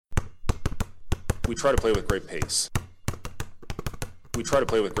We try to play with great pace.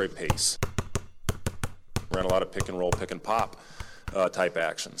 Ran a lot of pick and roll, pick and pop type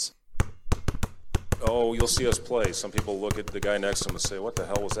actions. Oh, you'll see us play. Some people look at the guy next to him and say, what the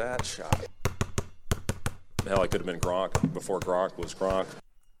hell was that shot? Hell, I could have been Gronk before Gronk was Gronk.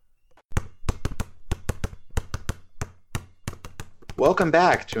 Welcome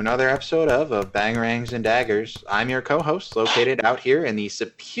back to another episode of Bangerangs and Daggers. I'm your co-host, located out here in the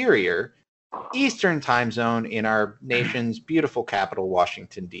superior Eastern time zone in our nation's beautiful capital,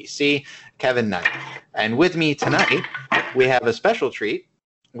 Washington, D.C., Kevin Knight. And with me tonight, we have a special treat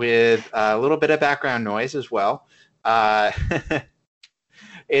with a little bit of background noise as well.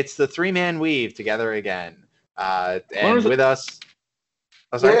 It's the three-man weave together again. And with us...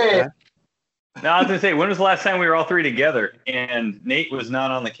 Oh, sorry. No, I was going to say, when was the last time we were all three together and Nate was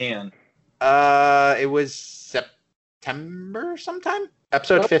not on the can? It was September sometime?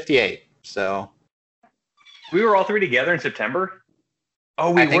 Episode 58. So we were all three together in September? Oh,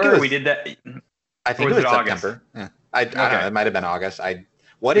 we were. We did that. I think it was September. Yeah. I don't know. It might have been August.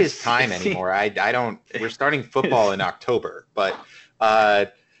 What is time anymore? I don't. We're starting football in October, but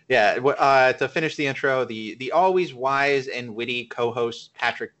to finish the intro, the always wise and witty co-host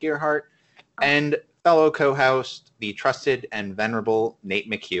Patrick Gearhart and fellow co-host, the trusted and venerable Nate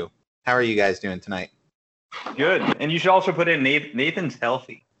McHugh. How are you guys doing tonight? Good. And you should also put in Nathan's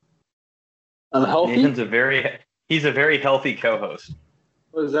healthy. I'm healthy? Nathan's he's a very healthy co-host.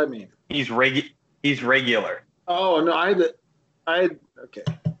 What does that mean? He's regular. Oh, no, I had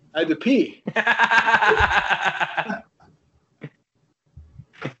to pee.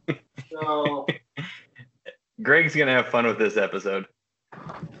 So Greg's going to have fun with this episode.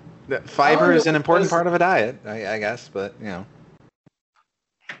 Fiber is an important part of a diet, I guess, but, you know.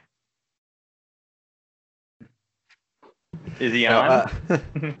 Is he on?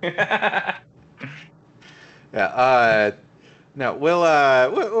 No,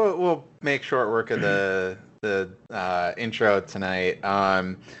 we'll make short work of the intro tonight.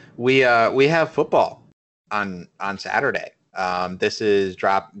 We have football on Saturday.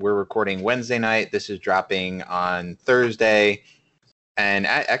 We're recording Wednesday night. This is dropping on Thursday, and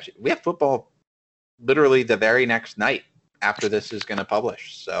actually we have football literally the very next night after this is going to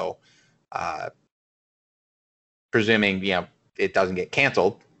publish. So, presuming it doesn't get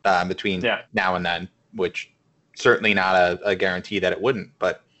canceled between now and then, which certainly not a guarantee that it wouldn't.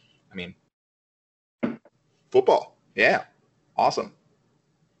 But I mean, football, yeah, awesome.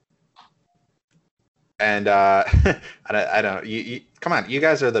 And I don't. You come on, you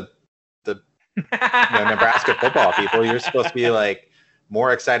guys are the Nebraska football people. You're supposed to be like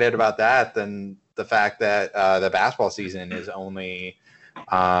more excited about that than the fact that the basketball season is only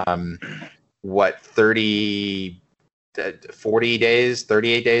 40 days,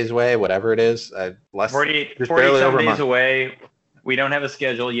 38 days away, whatever it is. 40 some days away. We don't have a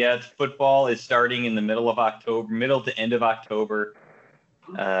schedule yet. Football is starting in the middle to end of October.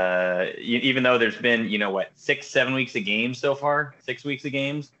 Even though there's been, 6-7 weeks of games so far, 6 weeks of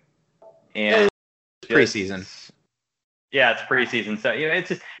games. And it's preseason. Yeah, it's preseason. So, it's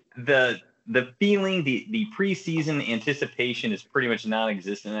just the feeling, the preseason anticipation is pretty much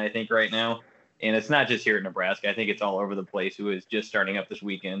non-existent, I think, right now. And it's not just here in Nebraska. I think it's all over the place who is just starting up this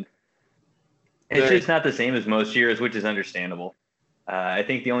weekend. It's just not the same as most years, which is understandable. I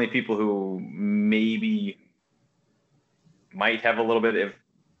think the only people who maybe might have a little bit of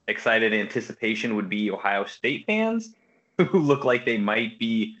excited anticipation would be Ohio State fans who look like they might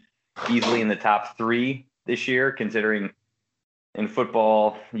be easily in the top 3 this year, considering in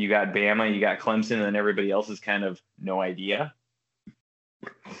football, you got Bama, you got Clemson, and then everybody else is kind of no idea.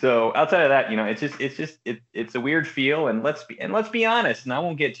 So outside of that, it's a weird feel, and let's be honest, and I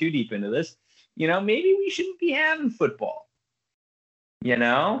won't get too deep into this. Maybe we shouldn't be having football.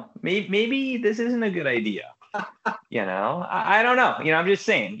 Maybe this isn't a good idea. I don't know. I'm just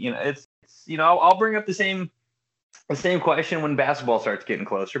saying. I'll bring up the same question when basketball starts getting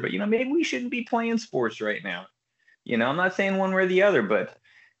closer. But maybe we shouldn't be playing sports right now. I'm not saying one way or the other, but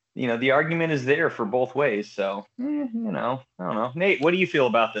the argument is there for both ways. So, I don't know. Nate, what do you feel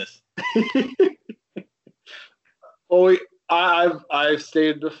about this? Well, I've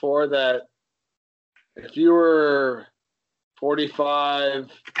stated before that if you were 45,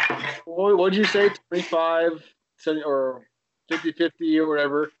 what'd you say, 25, 70, or 50-50 or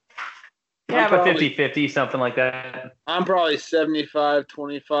whatever? Yeah, but 50-50, something like that. I'm probably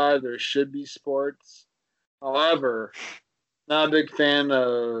 75-25. There should be sports. However, not a big fan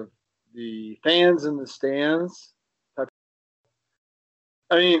of the fans in the stands.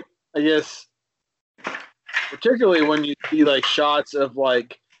 I mean, I guess particularly when you see like shots of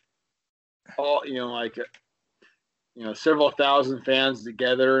like all several thousand fans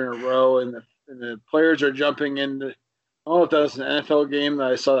together in a row, and the players are jumping into. I don't know if that was an NFL game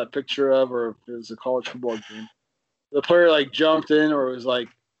that I saw that picture of, or if it was a college football game. The player like jumped in, or it was like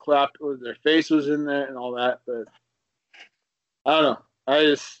clapped, or their face was in there and all that. But I don't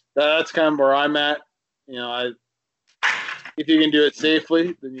know. That's kind of where I'm at. If you can do it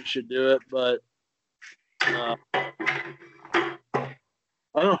safely, then you should do it. But I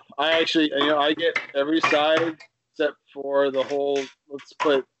don't know. I actually, I get every side except for the whole let's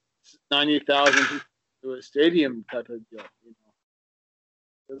put 90,000 people to a stadium type of deal.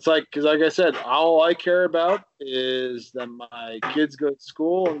 It's like, because like I said, all I care about is that my kids go to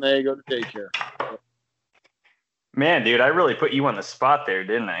school and they go to daycare. Man, dude, I really put you on the spot there,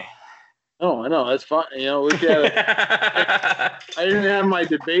 didn't I? Oh, I know. That's fine. We had I didn't have my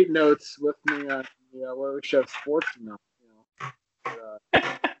debate notes with me on where we should have sports enough.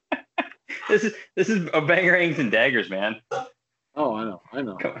 This is a banger, Angs and Daggers, man. Oh, I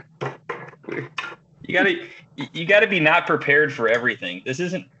know. Come on. You gotta be not prepared for everything. This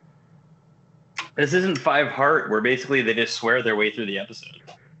isn't Five Heart, where basically they just swear their way through the episode.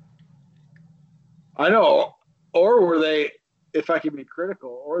 I know. Or were they, if I can be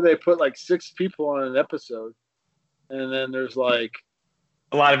critical, or they put like 6 people on an episode, and then there's like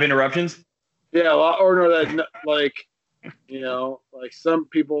a lot of interruptions. Yeah, a lot. Or no, that like like some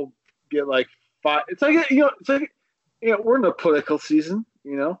people get like 5. It's like we're in the political season,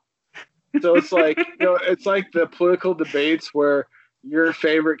 So it's like it's like the political debates where your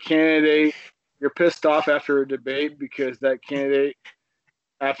favorite candidate, you're pissed off after a debate because that candidate,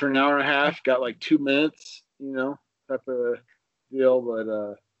 after an hour and a half, got like 2 minutes, type of deal.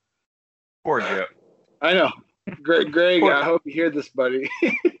 But poor Joe. I know, Greg. I hope you hear this, buddy.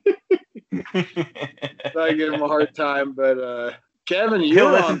 I give him a hard time, but Kevin, you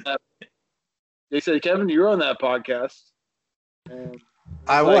were on that. They said, Kevin, you were on that podcast. And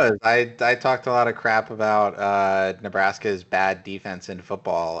I was. I talked a lot of crap about Nebraska's bad defense in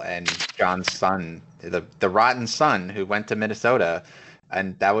football and John's son, the rotten son who went to Minnesota,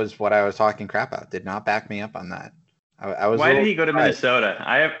 and that was what I was talking crap about. Did not back me up on that. I was. Why did he go to Minnesota?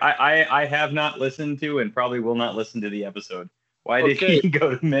 I have not listened to and probably will not listen to the episode. Why did he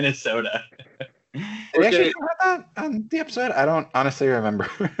go to Minnesota? Did you actually talk about that on the episode? I don't honestly remember.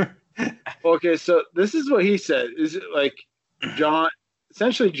 Okay, so this is what he said. Is it like John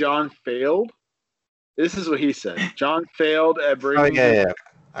failed? This is what he said. John failed at bringing. Oh, yeah.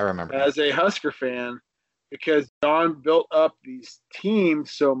 I remember. As a Husker fan, because John built up these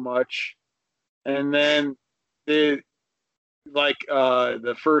teams so much, and then they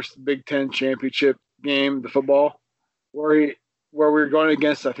the first Big Ten championship game, the football, where we were going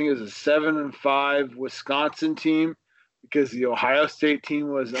against, I think it was a 7-5 Wisconsin team, because the Ohio State team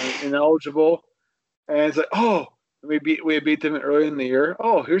was ineligible, and it's like, oh, we beat them early in the year.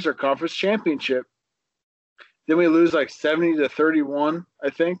 Oh, here's our conference championship. Then we lose like 70-31, I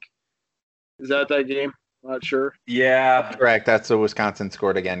think. Is that game? I'm not sure. Yeah, correct. That's the Wisconsin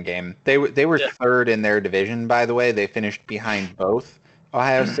scored again game. They were third in their division, by the way. They finished behind both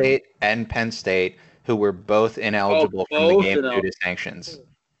Ohio State and Penn State, who were both ineligible from the game due to sanctions.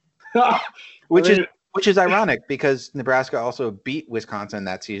 Which is ironic, because Nebraska also beat Wisconsin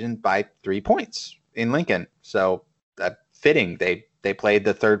that season by 3 points in Lincoln. So fitting. They played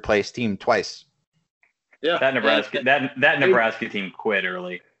the third place team twice. Yeah, that Nebraska team quit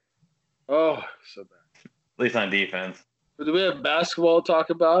early. Oh, so bad. At least on defense. But do we have basketball to talk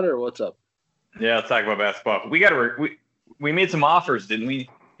about, or what's up? Yeah, let's talk about basketball. We made some offers, didn't we,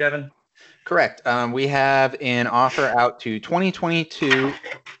 Kevin? Correct. We have an offer out to 2022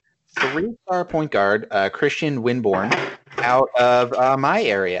 3-star point guard Christian Winborn out of my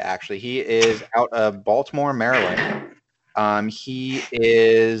area. Actually, he is out of Baltimore, Maryland. He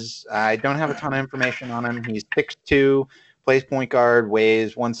is. I don't have a ton of information on him. He's 6'2", plays point guard,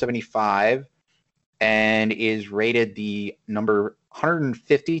 weighs 175. And is rated the number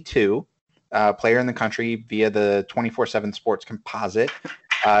 152 player in the country via the 24/7 Sports Composite.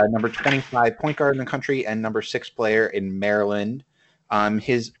 Number 25 point guard in the country, and number 6 player in Maryland.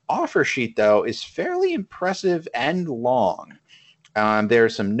 His offer sheet, though, is fairly impressive and long. There are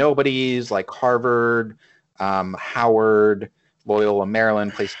some nobodies like Harvard, Howard, Loyola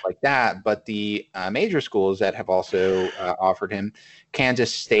Maryland, places like that. But the major schools that have also offered him: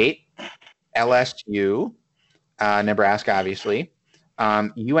 Kansas State, LSU, Nebraska, obviously,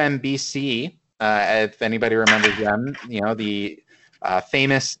 UMBC, if anybody remembers them, the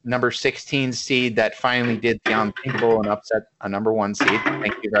famous number 16 seed that finally did the unthinkable and upset a number 1 seed.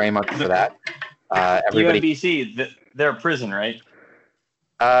 Thank you very much for that. Everybody. UMBC, they're a prison, right?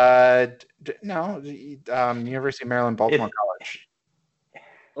 No, University of Maryland, Baltimore College.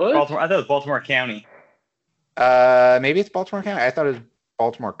 What? Baltimore. I thought it was Baltimore County. Maybe it's Baltimore County. I thought it was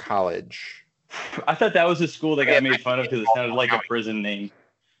Baltimore College. I thought that was a school that got Yeah, made fun of because it sounded like a prison name.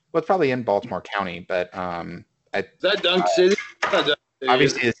 Well, it's probably in Baltimore County, but Is that Dunk City? Not Dunk City.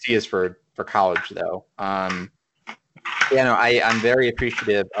 obviously the C is for college, though. I'm very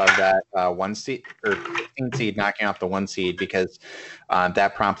appreciative of that 1 seed or 15 seed knocking off the 1 seed because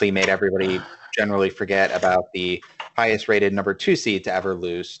that promptly made everybody generally forget about the highest rated number 2 seed to ever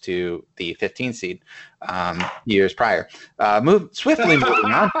lose to the 15 seed years prior. Swiftly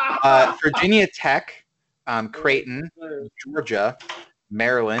moving on. Virginia Tech, Creighton, Georgia,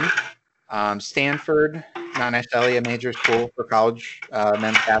 Maryland, Stanford, not necessarily a major school for college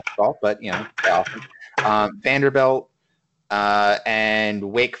men's basketball, but awesome. Vanderbilt,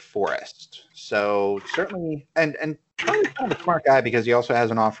 and Wake Forest. So certainly, and Charlie's kind of a smart guy because he also has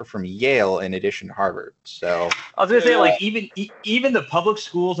an offer from Yale in addition to Harvard. So I was gonna say, like, even the public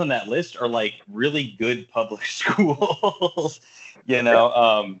schools on that list are like really good public schools. His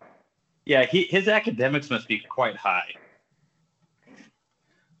academics must be quite high.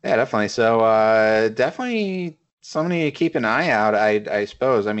 yeah, definitely. So definitely somebody to keep an eye out. I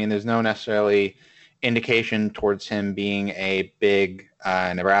suppose. I mean, there's no necessarily indication towards him being a big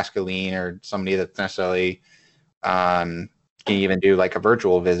Nebraska lean or somebody that's necessarily can even do like a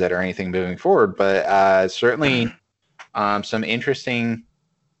virtual visit or anything moving forward. But certainly some interesting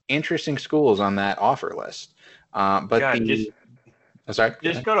schools on that offer list. Just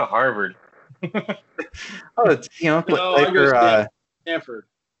go to Harvard. It's Stanford.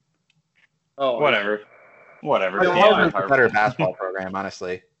 Oh, whatever. Harvard's a better basketball program,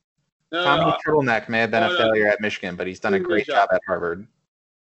 honestly. Tommy Turtleneck may have been a failure at Michigan, but he's done a great job at Harvard.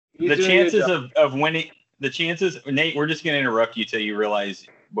 The chances of winning, Nate, we're just going to interrupt you till you realize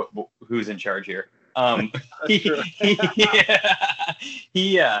who's in charge here. He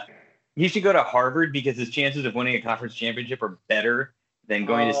should go to Harvard because his chances of winning a conference championship are better than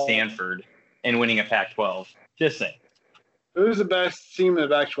going to Stanford and winning a Pac-12. Just saying. Who's the best team in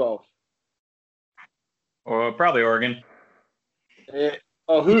the Pac-12? Probably Oregon.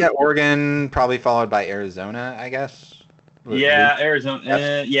 Oregon, probably followed by Arizona, I guess. Yeah,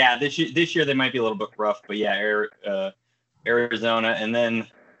 Arizona. This year they might be a little bit rough, but yeah, Arizona, and then,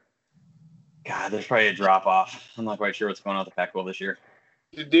 God, there's probably a drop off. I'm not quite sure what's going on with the Pac-12 this year.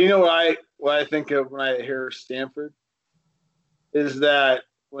 Do you know what I think of when I hear Stanford? Is that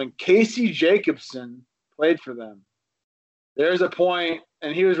when Casey Jacobson played for them, there's a point,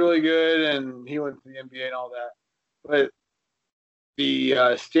 and he was really good, and he went to the NBA and all that, but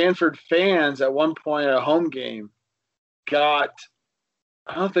the Stanford fans at one point at a home game I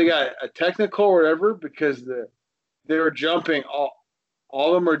don't know if they got a technical or whatever because they were jumping, all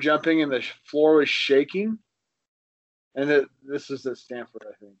of them were jumping and the floor was shaking. And this is at Stanford,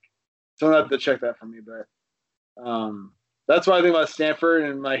 I think. Someone have to check that for me, but that's what I think about Stanford.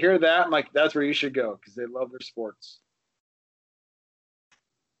 And when I hear that, I'm like, that's where you should go because they love their sports.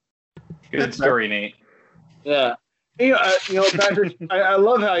 Good story, Nate. Yeah. Patrick, I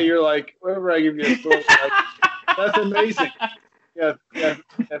love how you're like, whenever I give you a story, like, that's amazing. Yeah.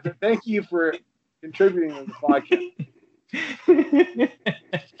 Thank you for contributing to the podcast.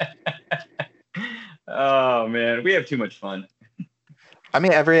 Oh, man. We have too much fun. I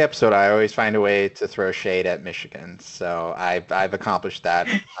mean, every episode, I always find a way to throw shade at Michigan. So I've accomplished that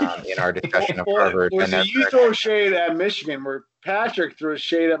in our discussion of Harvard. So you throw shade at Michigan, where Patrick throws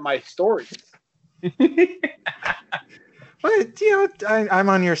shade at my stories. But I'm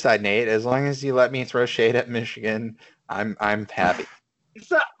on your side, Nate. As long as you let me throw shade at Michigan, I'm happy.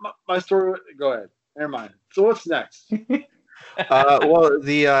 It's not my story. Go ahead. Never mind. So what's next? Well,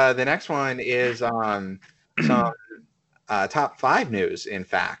 the next one is some top 5 news. In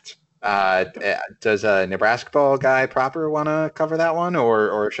fact, does a Nebraska ball guy proper want to cover that one,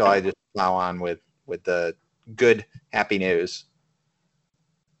 or shall I just plow on with the good happy news?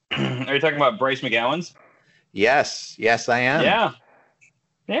 Are you talking about Bryce McGowan's? Yes, I am. Yeah.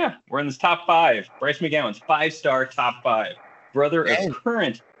 We're in this top 5. Bryce McGowan's 5-star top 5. Brother of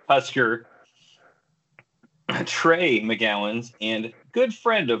current Husker Trey McGowan's and good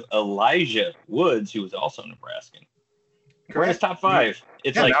friend of Elijah Woods, who was also Nebraskan. We're in his top 5.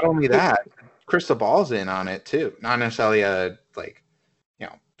 It's like not only that, Crystal Ball's in on it too. Not necessarily a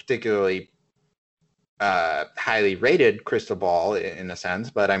particularly highly rated crystal ball in a sense,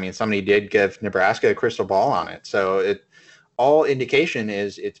 but I mean, somebody did give Nebraska a crystal ball on it. So all indication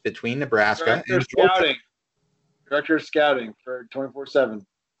is it's between Nebraska and Georgia. Director of scouting for 24/7.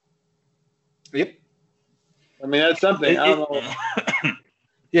 Yep. I mean, that's something. I don't know.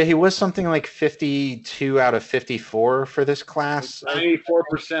 Yeah, he was something like 52 out of 54 for this class.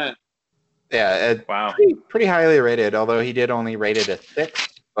 94%. Yeah, Wow. pretty highly rated, although he did only rate it a 6.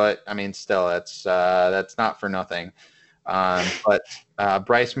 But, I mean, still, that's not for nothing. But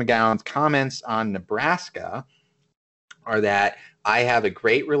Bryce McGowan's comments on Nebraska are that I have a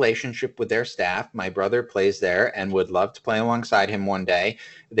great relationship with their staff. My brother plays there and would love to play alongside him one day.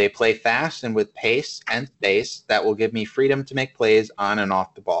 They play fast and with pace and space that will give me freedom to make plays on and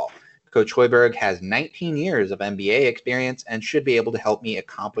off the ball. Coach Hoiberg has 19 years of NBA experience and should be able to help me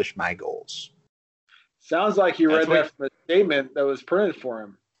accomplish my goals. Sounds like you read that from a statement that was printed for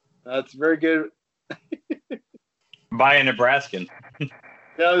him. That's very good. By a Nebraskan. Yeah,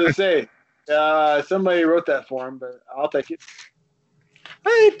 I was going to say, somebody wrote that for him, but I'll take it.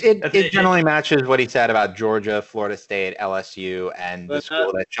 It generally matches what he said about Georgia, Florida State, LSU, and the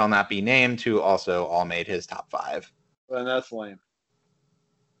school that shall not be named, who also all made his top 5. Then that's lame.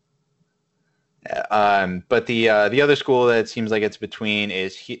 But the other school that it seems like it's between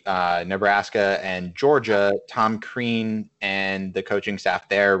is Nebraska and Georgia. Tom Crean and the coaching staff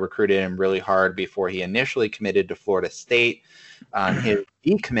there recruited him really hard before he initially committed to Florida State. His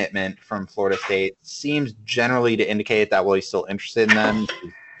decommitment from Florida State seems generally to indicate that while he's still interested in them,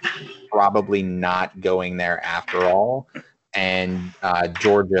 he's probably not going there after all. And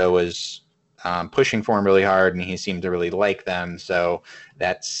Georgia was pushing for him really hard, and he seemed to really like them. So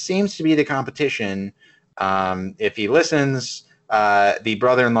that seems to be the competition. If he listens, the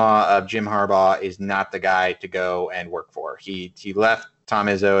brother-in-law of Jim Harbaugh is not the guy to go and work for. He left Tom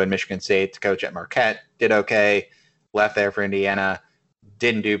Izzo in Michigan State to coach at Marquette, did okay, left there for Indiana,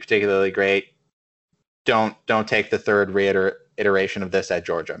 didn't do particularly great. Don't take the third iteration of this at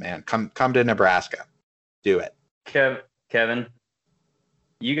Georgia, man. Come to Nebraska. Do it. Kevin,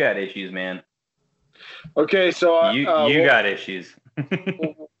 you got issues, man. Okay, so you got issues.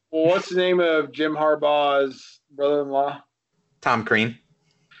 Well, what's the name of Jim Harbaugh's brother-in-law? Tom Crean.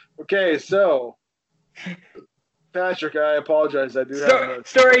 Okay, so Patrick, I apologize. I do have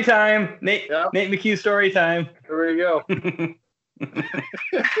story time. Nate McHugh story time. There we go.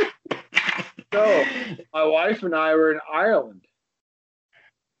 So, my wife and I were in Ireland.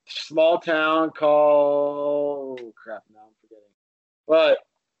 Small town called now I'm forgetting. But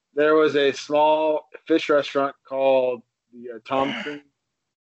there was a small fish restaurant called the Tom Crean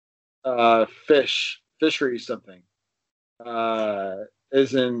Fishery something.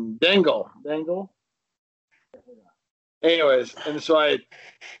 Is in Dangle. Anyways, and so I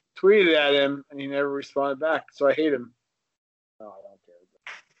tweeted at him, and he never responded back. So I hate him. No, I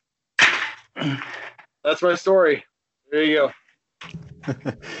don't care. That's my story. There you go.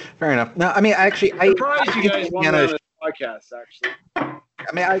 Fair enough. No, I mean, actually, I'm surprised you guys want on this podcast. Actually,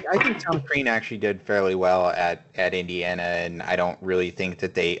 I mean, I think Tom Crean actually did fairly well at Indiana, and I don't really think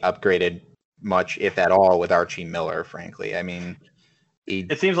that they upgraded much, if at all, with Archie Miller. Frankly, I mean,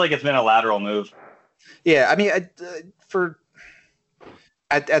 it seems like it's been a lateral move. Yeah, I mean, at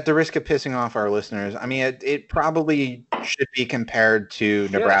the risk of pissing off our listeners, I mean, it probably should be compared to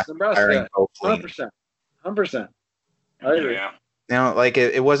Nebraska. Yes, 100%. I agree. Yeah. Now, like,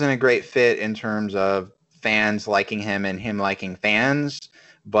 it wasn't a great fit in terms of fans liking him and him liking fans,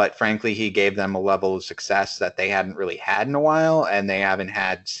 but frankly, he gave them a level of success that they hadn't really had in a while, and they haven't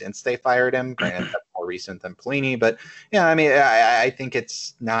had since they fired him. Granted, that's more recent than Pelini, but yeah, I mean, I think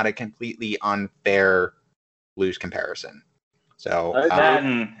it's not a completely unfair loose comparison. So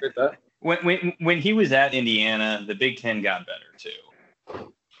when he was at Indiana, the Big Ten got better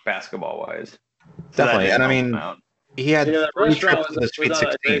too, basketball wise. So definitely, and I mean, he had 3 trips to the Sweet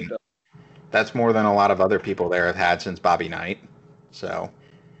 16. That's more than a lot of other people there have had since Bobby Knight. So,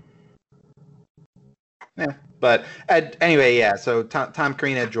 yeah. But anyway, yeah. So Tom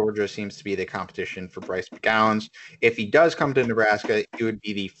Crean at Georgia seems to be the competition for Bryce McGowens. If he does come to Nebraska, he would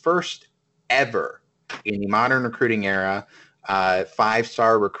be the first ever in the modern recruiting era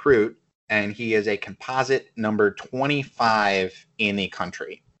 5-star recruit, and he is a composite number 25 in the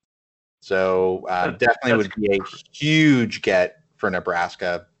country. So definitely would be a huge get for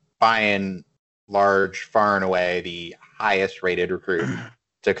Nebraska, by and large, far and away, the highest rated recruit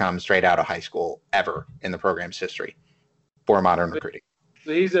to come straight out of high school ever in the program's history for modern recruiting.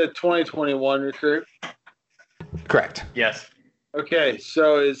 So he's a 2021 recruit? Correct. Yes. Okay,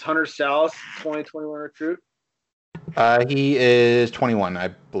 so is Hunter Salas 2021 recruit? He is 21, I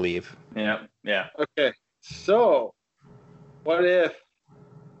believe. Yeah. Okay, so what if,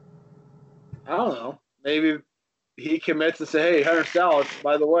 I don't know, maybe he commits and say, hey, Hunter Salas,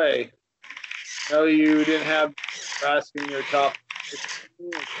 by the way, no, you didn't have Nebraska in your top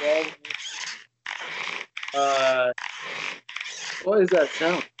 16 or 12. What is that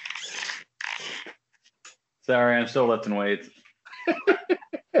sound? Sorry, I'm still lifting weights.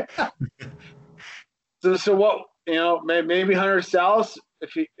 So what? Maybe Hunter Sallis,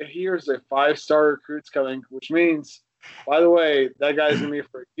 if he hears a 5-star recruit's coming, which means, by the way, that guy's gonna be here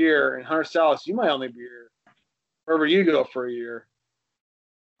for a year, and Hunter Sallis, you might only be here wherever you go for a year.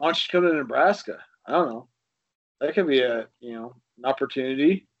 Why don't you come to Nebraska? I don't know. That could be an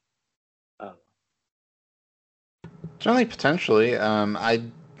opportunity. I don't know. Certainly, potentially.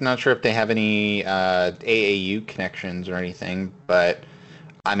 I'm not sure if they have any AAU connections or anything, but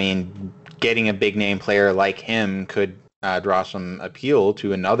I mean, getting a big name player like him could draw some appeal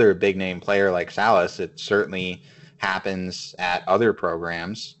to another big name player like Sallis. It certainly happens at other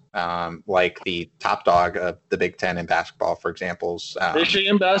programs, like the top dog of the Big Ten in basketball, for example.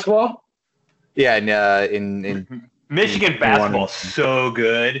 Michigan basketball? Yeah, in Michigan basketball is so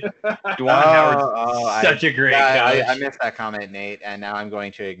good. Juwan Howard's such a great coach. I missed that comment, Nate, and now I'm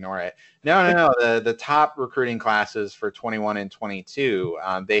going to ignore it. No. The top recruiting classes for 21 and 22,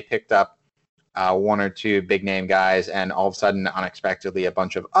 they picked up one or two big name guys, and all of a sudden, unexpectedly, a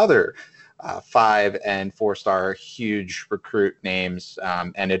bunch of other 5 and 4-star huge recruit names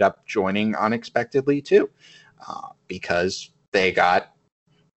ended up joining unexpectedly too, because they got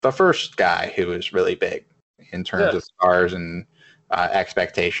the first guy who was really big in terms of stars and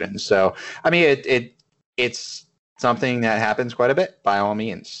expectations. So, I mean, it's something that happens quite a bit by all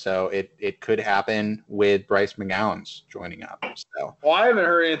means. So it could happen with Bryce McGowan's joining up. So, well, I haven't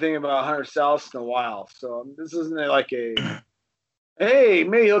heard anything about Hunter Sallis in a while. So this isn't like a, hey,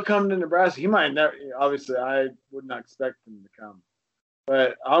 maybe he'll come to Nebraska. He might never. Obviously, I would not expect him to come.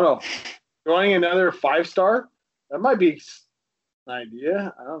 But I don't know. Joining another 5-star, that might be an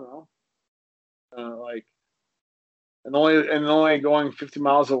idea. I don't know. And only going 50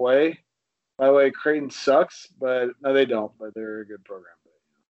 miles away. By the way, Creighton sucks, but no, they don't. But they're a good program.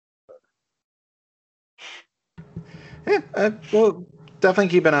 Yeah, we'll definitely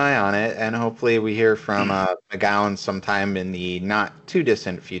keep an eye on it, and hopefully we hear from McGowan sometime in the not too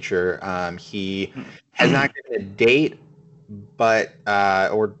distant future. He has not given a date, but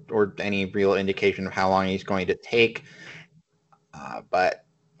or any real indication of how long he's going to take. But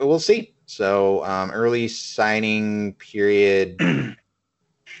we'll see. So early signing period.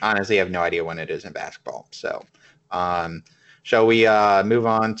 Honestly, I have no idea when it is in basketball. So shall we move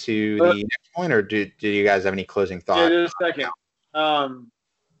on to the next point, or do you guys have any closing thoughts? Yeah, just a second.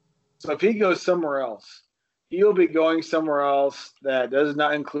 So if he goes somewhere else, he'll be going somewhere else that does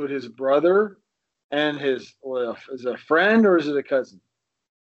not include his brother and his, is it a friend or is it a cousin?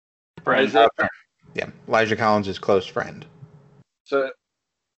 Friend. Yeah, Elijah Collins' close friend. So,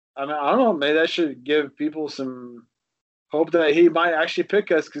 I mean, I don't know. Maybe that should give people some hope that he might actually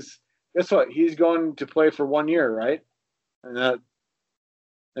pick us, because guess what? He's going to play for 1 year, right? And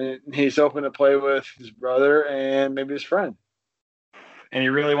he's hoping to play with his brother and maybe his friend. And he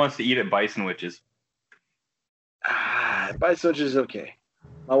really wants to eat at Bison Witches. Bison Witches is okay.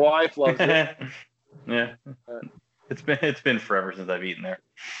 My wife loves it. Yeah. It's been forever since I've eaten there.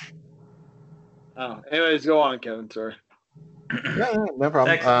 Oh, anyways, go on, Kevin. Sorry. No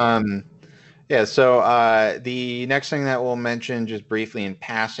problem. So the next thing that we'll mention just briefly in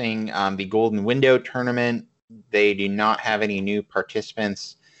passing, the Golden Window Tournament, they do not have any new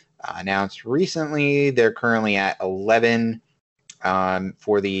participants announced recently. They're currently at 11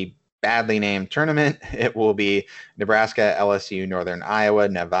 for the badly named tournament. It will be Nebraska, LSU, Northern Iowa,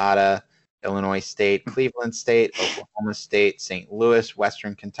 Nevada, Illinois State, Cleveland State, Oklahoma State, St. Louis,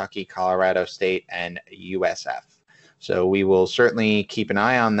 Western Kentucky, Colorado State, and USF. So we will certainly keep an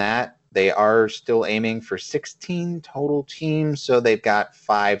eye on that. They are still aiming for 16 total teams, so they've got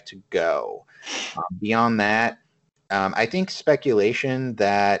 5 to go. Beyond that, I think speculation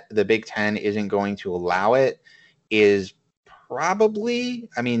that the Big Ten isn't going to allow it is probably,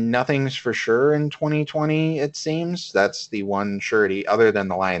 I mean, nothing's for sure in 2020, it seems. That's the one surety, other than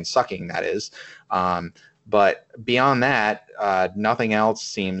the Lions sucking, that is. But beyond that, nothing else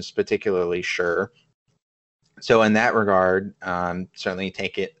seems particularly sure. So in that regard, certainly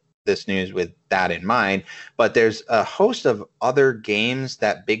take this news with that in mind. But there's a host of other games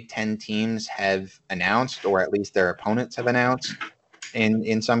that Big Ten teams have announced, or at least their opponents have announced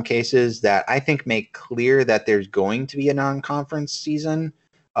in some cases, that I think make clear that there's going to be a non-conference season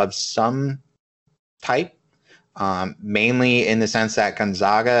of some type, mainly in the sense that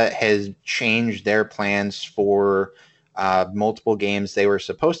Gonzaga has changed their plans for multiple games they were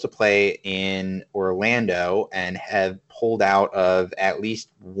supposed to play in Orlando and have pulled out of at least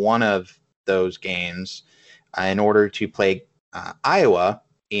one of those games in order to play Iowa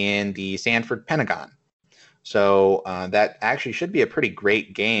in the Sanford Pentagon. So that actually should be a pretty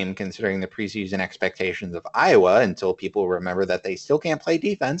great game considering the preseason expectations of Iowa until people remember that they still can't play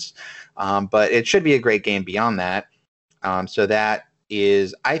defense. But it should be a great game beyond that. So that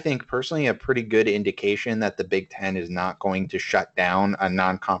is, I think, personally, a pretty good indication that the Big Ten is not going to shut down a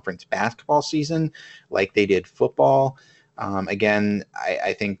non-conference basketball season like they did football. Again,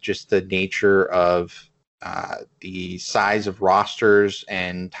 I think just the nature of the size of rosters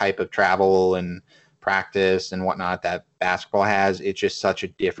and type of travel and practice and whatnot that basketball has, it's just such a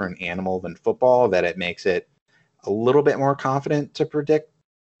different animal than football that it makes it a little bit more confident to predict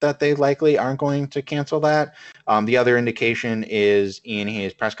that they likely aren't going to cancel that. The other indication is in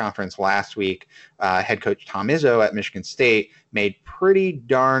his press conference last week, head coach Tom Izzo at Michigan State made pretty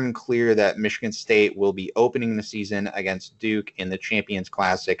darn clear that Michigan State will be opening the season against Duke in the Champions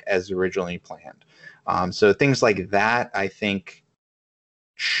Classic as originally planned. So things like that, I think,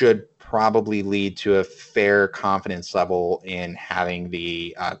 should probably lead to a fair confidence level in having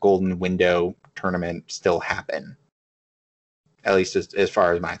the Golden Window tournament still happen. At least as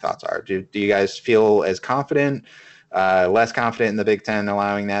far as my thoughts are. Do you guys feel as confident, less confident in the Big Ten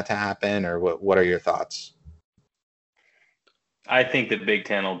allowing that to happen, or what are your thoughts? I think the Big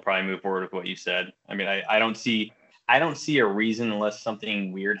Ten will probably move forward with what you said. I mean, I don't see a reason unless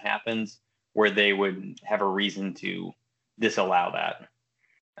something weird happens where they would have a reason to disallow that.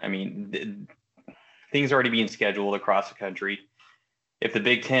 I mean, things are already being scheduled across the country. If the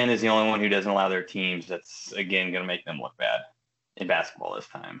Big Ten is the only one who doesn't allow their teams, that's, again, going to make them look bad in basketball this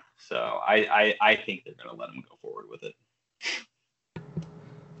time. So I think they're going to let them go forward with it.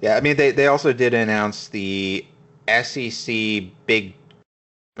 Yeah, I mean, they also did announce the SEC Big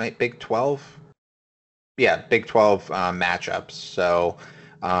 12? Yeah, Big 12 matchups. So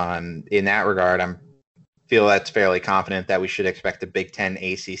in that regard, I feel that's fairly confident that we should expect the Big Ten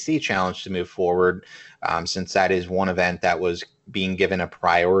ACC challenge to move forward, since that is one event that was being given a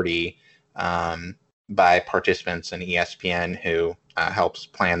priority by participants in ESPN who helps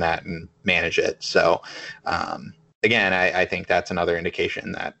plan that and manage it. So again, I think that's another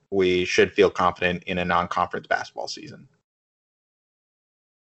indication that we should feel confident in a non-conference basketball season.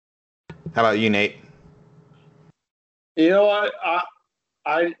 How about you, Nate? You know what?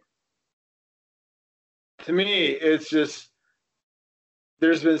 I to me, it's just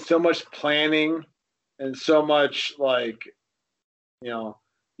there's been so much planning and so much so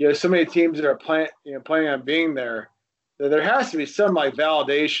many teams that are planning on being there. That there has to be some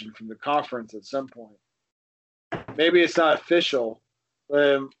validation from the conference at some point. Maybe it's not official, but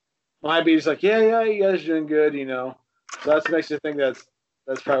it might be just yeah, you guys are doing good, So that makes you think that's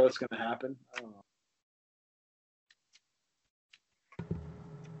probably what's going to happen. I don't know.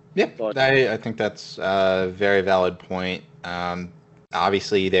 Yep, I think that's a very valid point.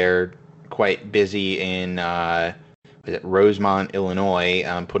 Obviously, they're quite busy in Rosemont, Illinois,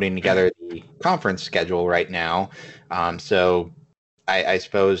 putting together the conference schedule right now. So I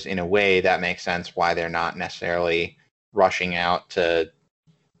suppose in a way that makes sense why they're not necessarily rushing out to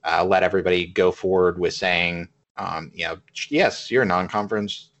let everybody go forward with saying, yes, your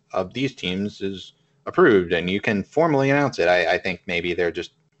non-conference of these teams is approved and you can formally announce it. I think maybe they're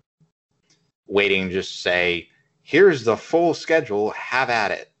just waiting to just say, here's the full schedule, have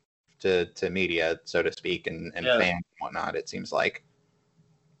at it to media, so to speak, and fans and whatnot, it seems like.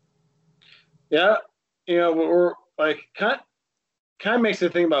 Yeah, we're kind of makes me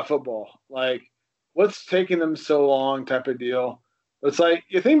think about football. What's taking them so long type of deal. It's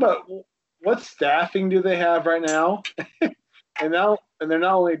you think about what staffing do they have right now? and they're not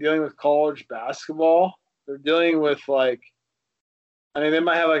only dealing with college basketball, they're dealing with they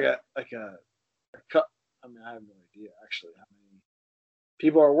might have I have no idea actually how many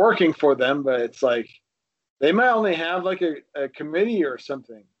people are working for them, but it's they might only have a committee or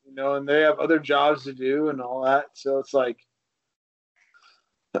something, and they have other jobs to do and all that. So it's I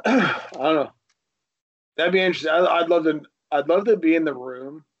don't know. That'd be interesting. I'd love to be in the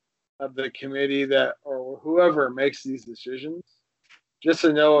room of the committee that or whoever makes these decisions, just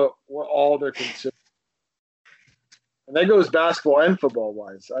to know what all they're considering. And that goes basketball and football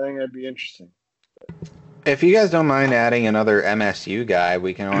wise. I think that'd be interesting. If you guys don't mind adding another MSU guy,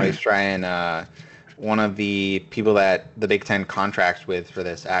 we can always try and one of the people that the Big Ten contracts with for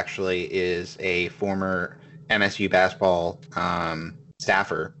this actually is a former MSU basketball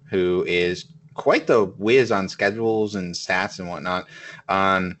staffer who is quite the whiz on schedules and stats and whatnot.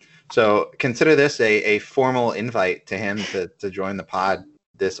 So consider this a formal invite to him to join the pod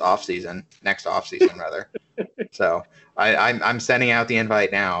next off season rather. So I'm sending out the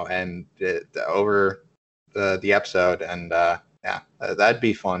invite now and over the episode, and that'd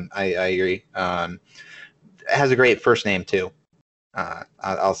be fun. I agree. has a great first name too.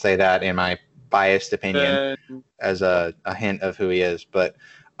 I'll say that in my biased opinion as a hint of who he is. But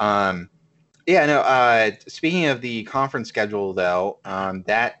speaking of the conference schedule, though,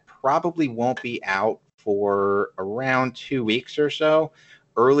 that probably won't be out for around 2 weeks or so.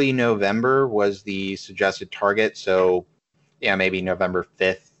 Early November was the suggested target. So, yeah, maybe November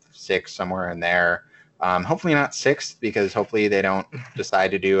 5th, 6th, somewhere in there. Hopefully not 6th, because hopefully they don't decide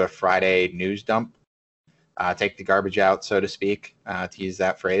to do a Friday news dump. Take the garbage out, so to speak, to use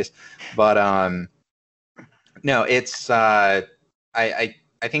that phrase. But no, it's I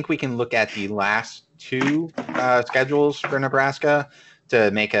think we can look at the last two schedules for Nebraska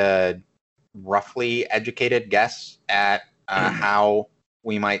to make a roughly educated guess at how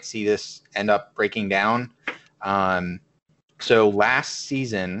we might see this end up breaking down. So last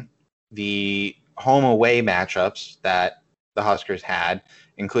season, the home away matchups that the Huskers had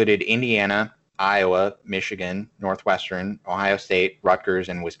included Indiana, Iowa, Michigan, Northwestern, Ohio State, Rutgers,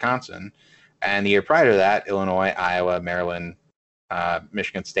 and Wisconsin. And the year prior to that, Illinois, Iowa, Maryland,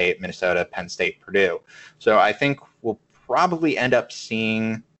 Michigan State, Minnesota, Penn State, Purdue. So I think we'll probably end up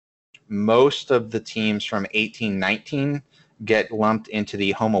seeing most of the teams from 18-19 get lumped into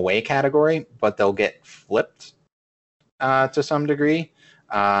the home away category, but they'll get flipped to some degree.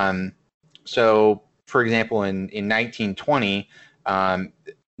 So, for example, in 1920,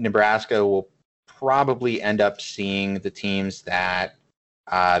 Nebraska will probably end up seeing the teams that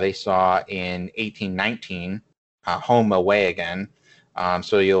they saw in 18-19 home away again.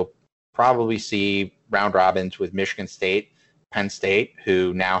 So you'll probably see round robins with Michigan State, Penn State,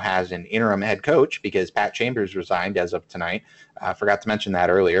 who now has an interim head coach because Pat Chambers resigned as of tonight. I forgot to mention that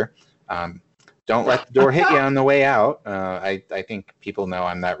earlier. Don't let the door hit you on the way out. I think people know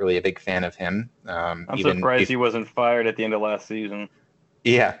I'm not really a big fan of him. I'm surprised he wasn't fired at the end of last season.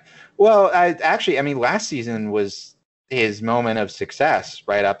 Yeah. Well, last season was his moment of success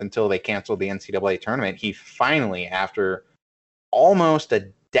right up until they canceled the NCAA tournament. He finally, after almost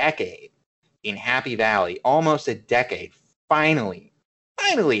a decade in Happy Valley, finally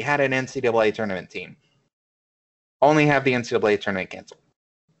had an NCAA tournament team. Only have the NCAA tournament canceled.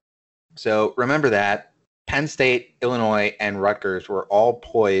 So remember that Penn State, Illinois, and Rutgers were all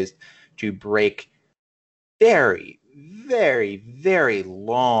poised to break very, very, very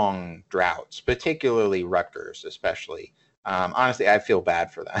long droughts, particularly Rutgers, especially. Honestly, I feel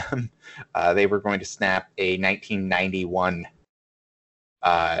bad for them. They were going to snap a 1991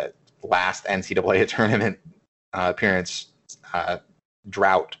 last NCAA tournament appearance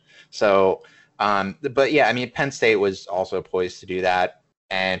drought. So, but yeah, I mean, Penn State was also poised to do that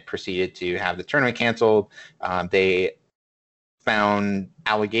and proceeded to have the tournament canceled. They found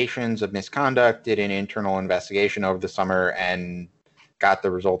allegations of misconduct, did an internal investigation over the summer, and got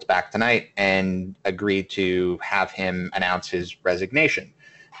the results back tonight and agreed to have him announce his resignation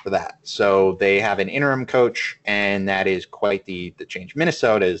for that. So they have an interim coach, and that is quite the change.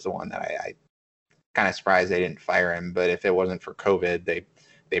 Minnesota is the one that I kind of surprised they didn't fire him, but if it wasn't for COVID, they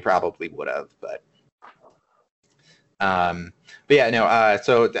probably would have. But yeah, no.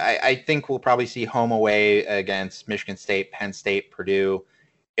 So I think we'll probably see home away against Michigan State, Penn State, Purdue,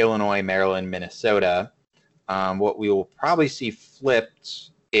 Illinois, Maryland, Minnesota. What we will probably see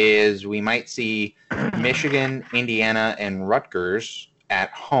flipped is we might see Michigan, Indiana, and Rutgers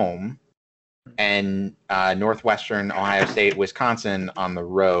at home, and Northwestern, Ohio State, Wisconsin on the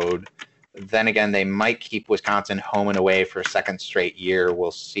road. Then again, they might keep Wisconsin home and away for a second straight year.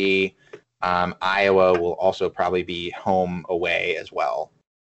 We'll see. Iowa will also probably be home away as well.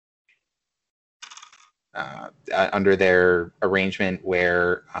 Under their arrangement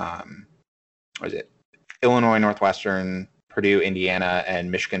where, Illinois, Northwestern, Purdue, Indiana,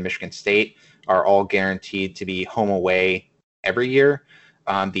 and Michigan State are all guaranteed to be home away every year.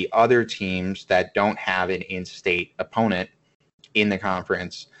 The other teams that don't have an in-state opponent in the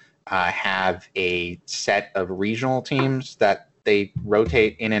conference have a set of regional teams that they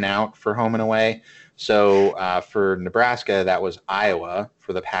rotate in and out for home and away. So for Nebraska, that was Iowa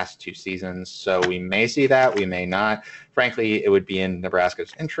for the past 2 seasons. So we may see that, we may not. Frankly, it would be in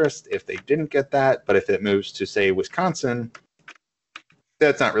Nebraska's interest if they didn't get that. But if it moves to, say, Wisconsin,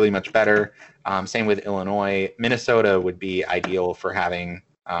 that's not really much better. Same with Illinois. Minnesota would be ideal for having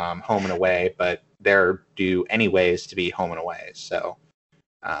home and away, but they're due anyways to be home and away. So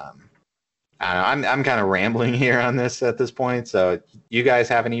I'm kind of rambling here on this at this point. So you guys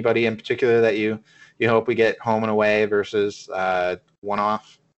have anybody in particular that you hope we get home and away versus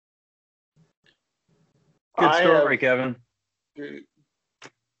one-off? Good story, Kevin.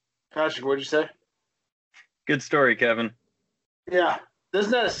 Patrick, what'd you say? Good story, Kevin. Yeah.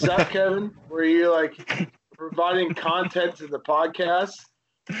 Doesn't that suck, Kevin? Where you providing content to the podcast.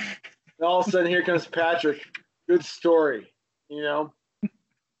 And all of a sudden, here comes Patrick. Good story, you know.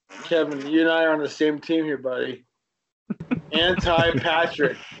 Kevin, you and I are on the same team here, buddy.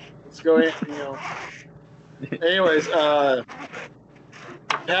 Anti-Patrick. Let's go in, you know. Anyways,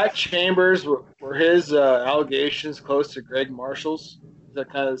 Pat Chambers, were his allegations close to Greg Marshall's? Is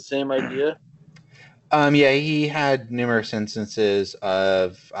that kind of the same idea? Yeah, he had numerous instances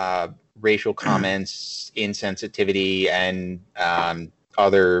of racial comments, insensitivity, and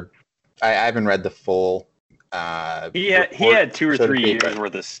other. I haven't read the full. He had 2 or 3 years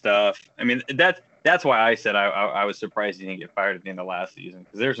worth of stuff. I mean, that's why I said I was surprised he didn't get fired at the end of last season,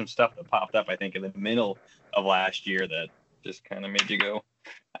 because there's some stuff that popped up, I think, in the middle of last year that just kind of made you go,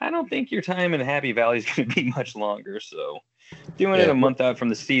 I don't think your time in Happy Valley is going to be much longer. So doing it a month out from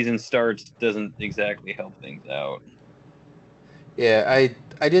the season starts doesn't exactly help things out. Yeah,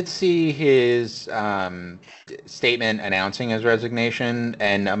 I did see his statement announcing his resignation,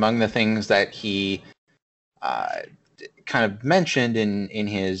 and among the things that he kind of mentioned in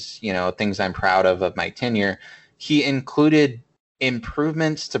his, you know, things I'm proud of my tenure, he included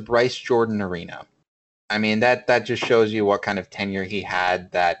improvements to Bryce Jordan Arena. I mean, that just shows you what kind of tenure he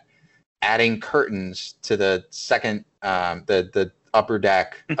had, that adding curtains to the second, the upper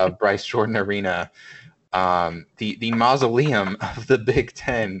deck of Bryce Jordan Arena, the mausoleum of the Big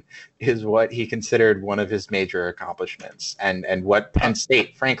Ten, is what he considered one of his major accomplishments, and what Penn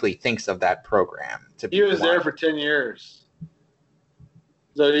State, frankly, thinks of that program. He was there for 10 years.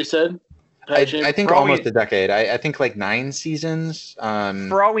 Is that what he said? I think almost a decade. I think like 9 seasons.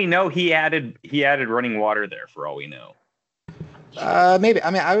 For all we know, he added running water there. For all we know, maybe.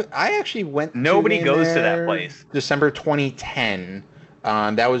 I mean, I actually went. Nobody goes to that place. December 2010.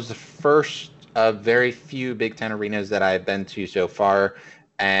 That was the first of very few Big Ten arenas that I've been to so far,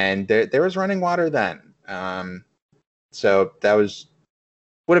 and there was running water then. So that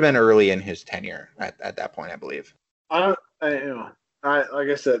would have been early in his tenure at that point, I believe. Like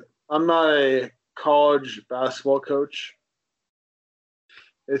I said, I'm not a college basketball coach.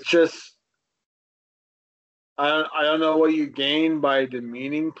 It's just I don't know what you gain by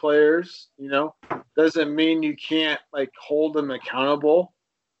demeaning players. You know, doesn't mean you can't like hold them accountable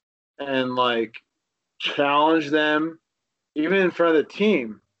and like challenge them even in front of the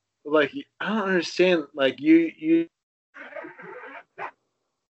team. Like, I don't understand. Like you.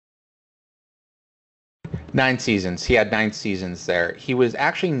 9 seasons. He had 9 seasons there. He was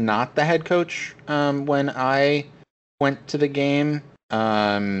actually not the head coach when I went to the game.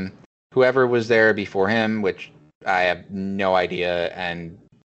 Whoever was there before him, which I have no idea, and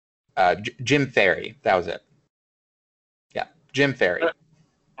Jim Ferry. That was it. Yeah, Jim Ferry.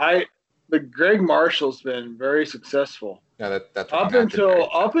 But Greg Marshall's been very successful. No, that's up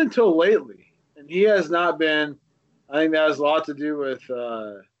until lately, and he has not been. I think that has a lot to do with.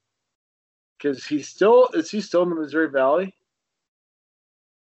 Because is he still in the Missouri Valley?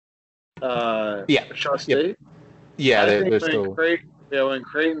 Yeah. Shaw State? Yep. Yeah, they're still. When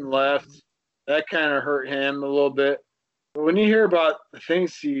Creighton left, that kind of hurt him a little bit. But when you hear about the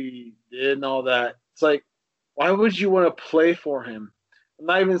things he did and all that, it's like, why would you want to play for him? I'm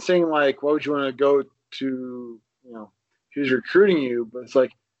not even saying like, why would you want to go to, you know, who's recruiting you? But it's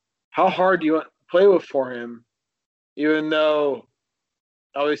like, how hard do you want to play with for him, even though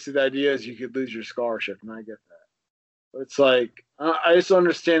obviously the idea is you could lose your scholarship, and I get that. But it's like, I just don't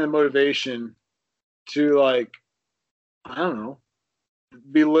understand the motivation to, like, I don't know,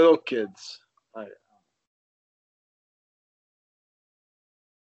 belittle kids.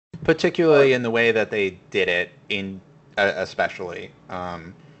 Particularly in the way that they did it, especially.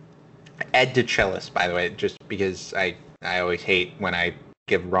 Ed DeChellis, by the way, just because I always hate when I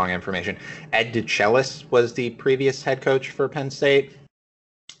give wrong information. Ed DeChellis was the previous head coach for Penn State,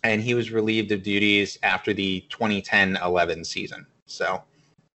 and he was relieved of duties after the 2010-11 season. So,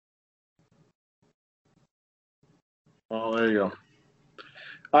 well, there you go.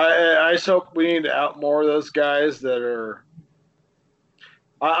 I just hope we need to out more of those guys that are.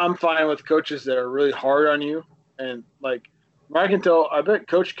 I'm fine with coaches that are really hard on you, and like I can tell, I bet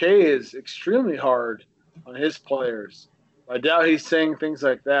Coach K is extremely hard on his players. I doubt he's saying things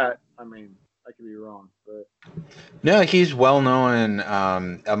like that. I mean, I could be wrong, but no, he's well known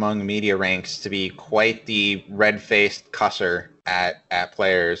among media ranks to be quite the red-faced cusser at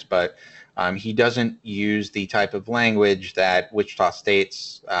players, but he doesn't use the type of language that Wichita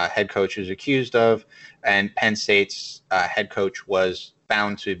State's head coach is accused of, and Penn State's head coach was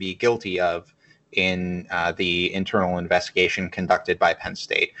found to be guilty of in the internal investigation conducted by Penn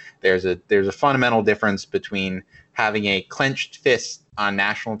State. There's a fundamental difference between having a clenched fist on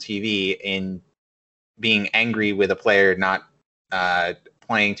national TV in being angry with a player not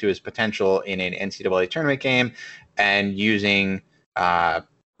playing to his potential in an NCAA tournament game and using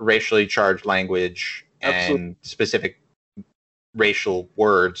racially charged language and specific racial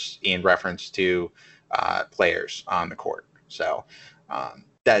words in reference to players on the court. So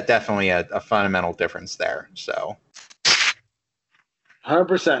that definitely a fundamental difference there. So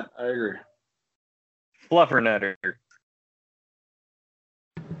 100%, I agree. Fluffernutter.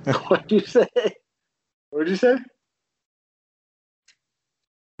 What'd you say? What'd you say?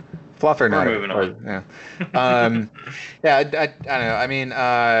 Fluffernutter. We're moving on. Yeah, I don't know. I mean,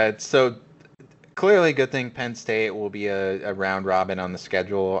 so clearly, good thing Penn State will be a round robin on the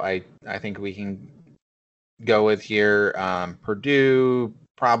schedule. I think we can go with here. Purdue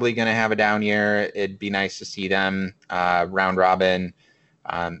probably going to have a down year. It'd be nice to see them round robin.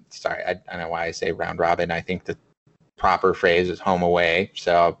 Sorry, I don't know why I say round robin. I think the proper phrase is home away.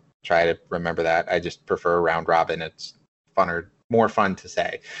 So I'll try to remember that. I just prefer round robin. It's more fun to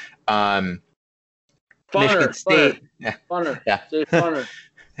say. Michigan State. Funner. Yeah. Say funner.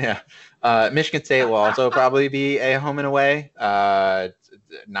 Yeah. Michigan State will also probably be a home and away.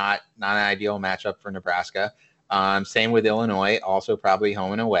 Not an ideal matchup for Nebraska. Same with Illinois, also probably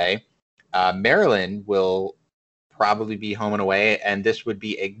home and away. Maryland will probably be home and away, and this would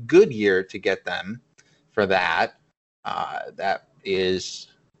be a good year to get them for that. That is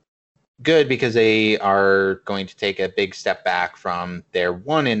good because they are going to take a big step back from their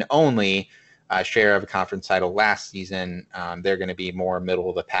one and only share of a conference title last season. They're going to be more middle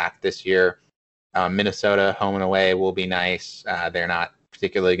of the pack this year. Minnesota home and away will be nice. They're not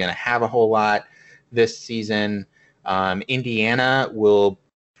particularly going to have a whole lot this season. Indiana will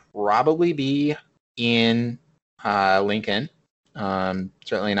probably be in Lincoln.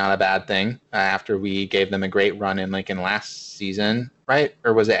 Certainly not a bad thing after we gave them a great run in Lincoln last season, right?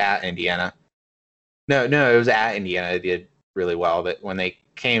 Or was it at Indiana? No, it was at Indiana. They did really well. But when they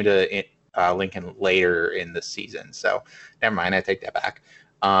came to Lincoln later in the season, so never mind. I take that back.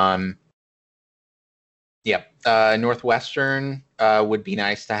 Northwestern would be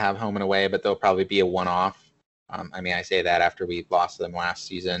nice to have home and away, but they'll probably be a one-off. I mean, I say that after we lost them last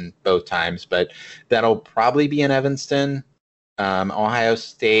season both times, but that'll probably be in Evanston. Ohio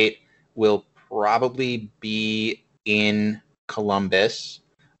State will probably be in Columbus.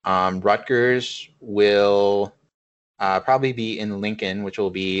 Rutgers will probably be in Lincoln, which will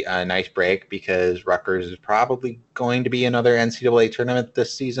be a nice break because Rutgers is probably going to be another NCAA tournament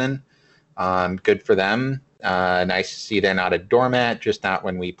this season. Good for them. Nice to see they're not a doormat, just not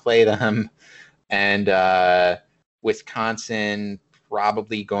when we play them. And Wisconsin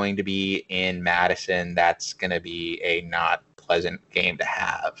probably going to be in Madison. That's going to be a not pleasant game to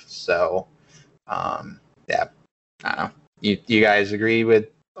have. So, I don't know. You guys agree with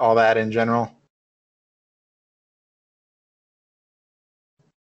all that in general?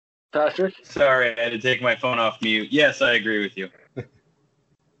 Patrick? Sorry, I had to take my phone off mute. Yes, I agree with you.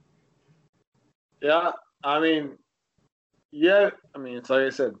 Yeah, I mean, it's like I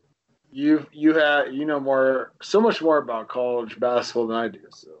said, you know so much more about college basketball than I do.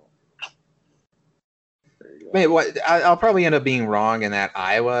 So, there you go. Wait, I'll probably end up being wrong in that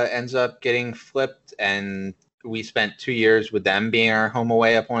Iowa ends up getting flipped, and we spent 2 years with them being our home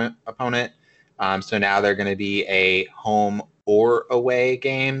away opponent. So now they're going to be a home or away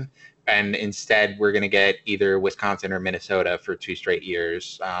game, and instead we're going to get either Wisconsin or Minnesota for 2 straight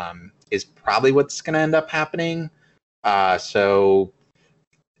years. Is probably what's going to end up happening. So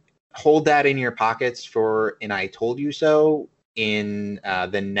hold that in your pockets for an I told you so in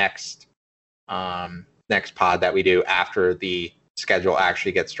the next pod that we do after the schedule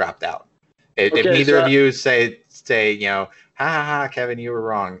actually gets dropped out. If neither of you say, ha ha ha, Kevin, you were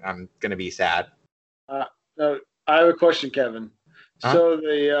wrong, I'm going to be sad. No, I have a question, Kevin. Huh? So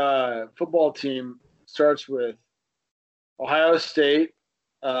the football team starts with Ohio State,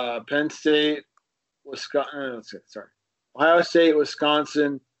 Penn State, Wisconsin. Ohio State,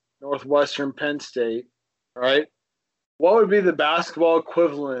 Wisconsin, Northwestern, Penn State. Right? What would be the basketball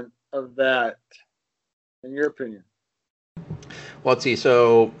equivalent of that, in your opinion? Well, let's see.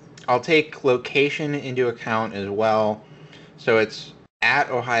 So I'll take location into account as well. So it's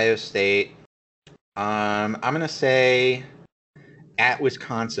at Ohio State. I'm going to say at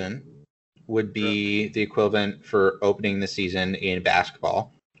Wisconsin would be the equivalent for opening the season in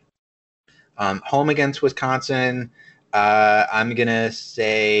basketball. Home against Wisconsin, I'm going to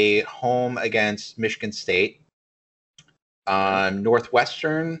say home against Michigan State.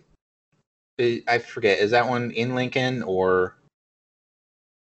 Northwestern, I forget, is that one in Lincoln or?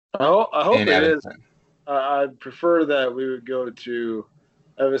 I hope it Evanston? I'd prefer that we would go to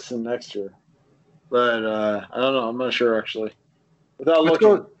Evanston next year. but I don't know. I'm not sure actually. Without Let's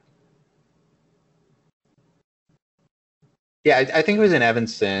looking. go. Yeah, I think it was in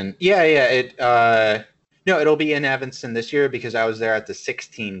Evanston. Yeah. No, it'll be in Evanston this year because I was there at the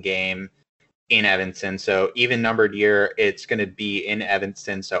 16 game in Evanston. So even numbered year, it's going to be in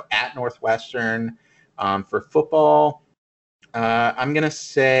Evanston. So at Northwestern for football, I'm going to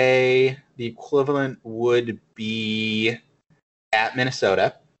say the equivalent would be at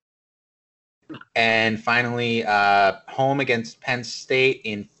Minnesota. And finally, home against Penn State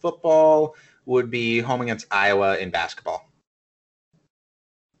in football would be home against Iowa in basketball.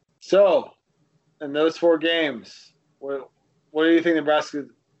 So, in those 4 games, what do you think Nebraska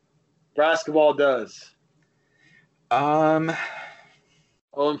basketball does? 0-4.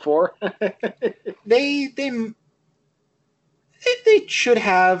 They should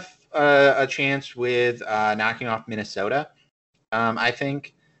have a chance with knocking off Minnesota. I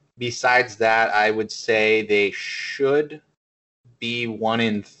think. Besides that, I would say they should be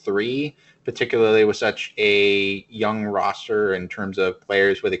 1-3, particularly with such a young roster in terms of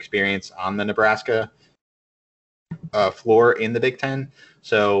players with experience on the Nebraska floor in the Big Ten.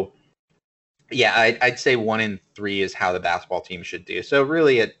 So, yeah, I'd say 1-3 is how the basketball team should do. So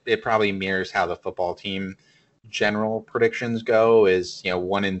really, it probably mirrors how the football team general predictions go. Is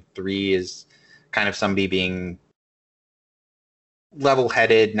 1-3 is kind of somebody being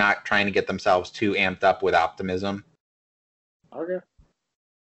level-headed, not trying to get themselves too amped up with optimism. Okay.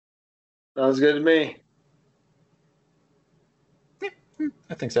 Sounds good to me.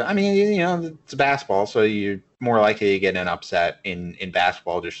 I think so. I mean, it's basketball, so you're more likely to get an upset in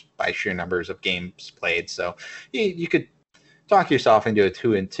basketball just by sheer numbers of games played. So you could talk yourself into a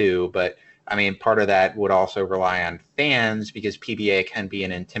 2-2, but I mean, part of that would also rely on fans because PBA can be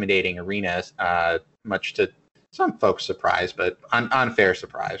an intimidating arena, much to some folks' surprise, but unfair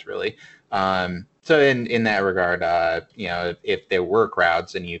surprise, really. So in that regard, if there were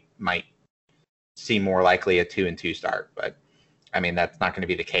crowds, then you might see more likely a 2-2 start. But I mean, that's not going to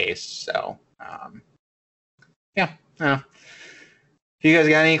be the case. So yeah. You guys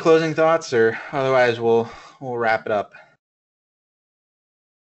got any closing thoughts, or otherwise we'll wrap it up.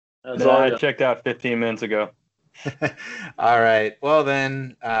 That's all I checked out 15 minutes ago. All right. Well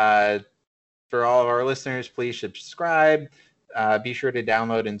then. For all of our listeners, please subscribe. Be sure to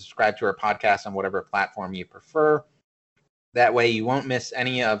download and subscribe to our podcast on whatever platform you prefer. That way you won't miss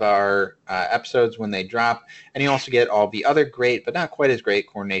any of our episodes when they drop. And you also get all the other great, but not quite as great,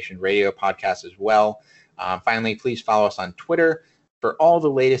 Coordination Radio podcasts as well. Finally, please follow us on Twitter for all the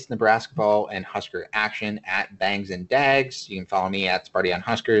latest Nebraska ball and Husker action at Bangs and Dags. You can follow me at Sparty on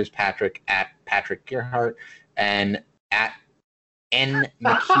Huskers, Patrick at Patrick Gerhart, and at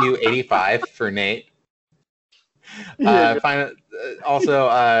NMcHugh85 for Nate.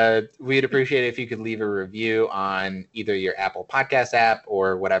 Also, we'd appreciate it if you could leave a review on either your Apple Podcast app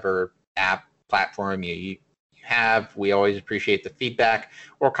or whatever app platform you have. We always appreciate the feedback,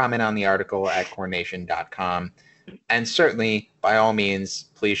 or comment on the article at coordination.com. And certainly, by all means,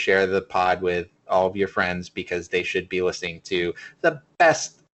 please share the pod with all of your friends because they should be listening to the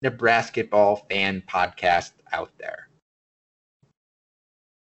best Nebraska ball fan podcast out there.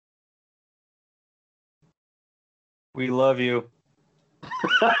 We love you.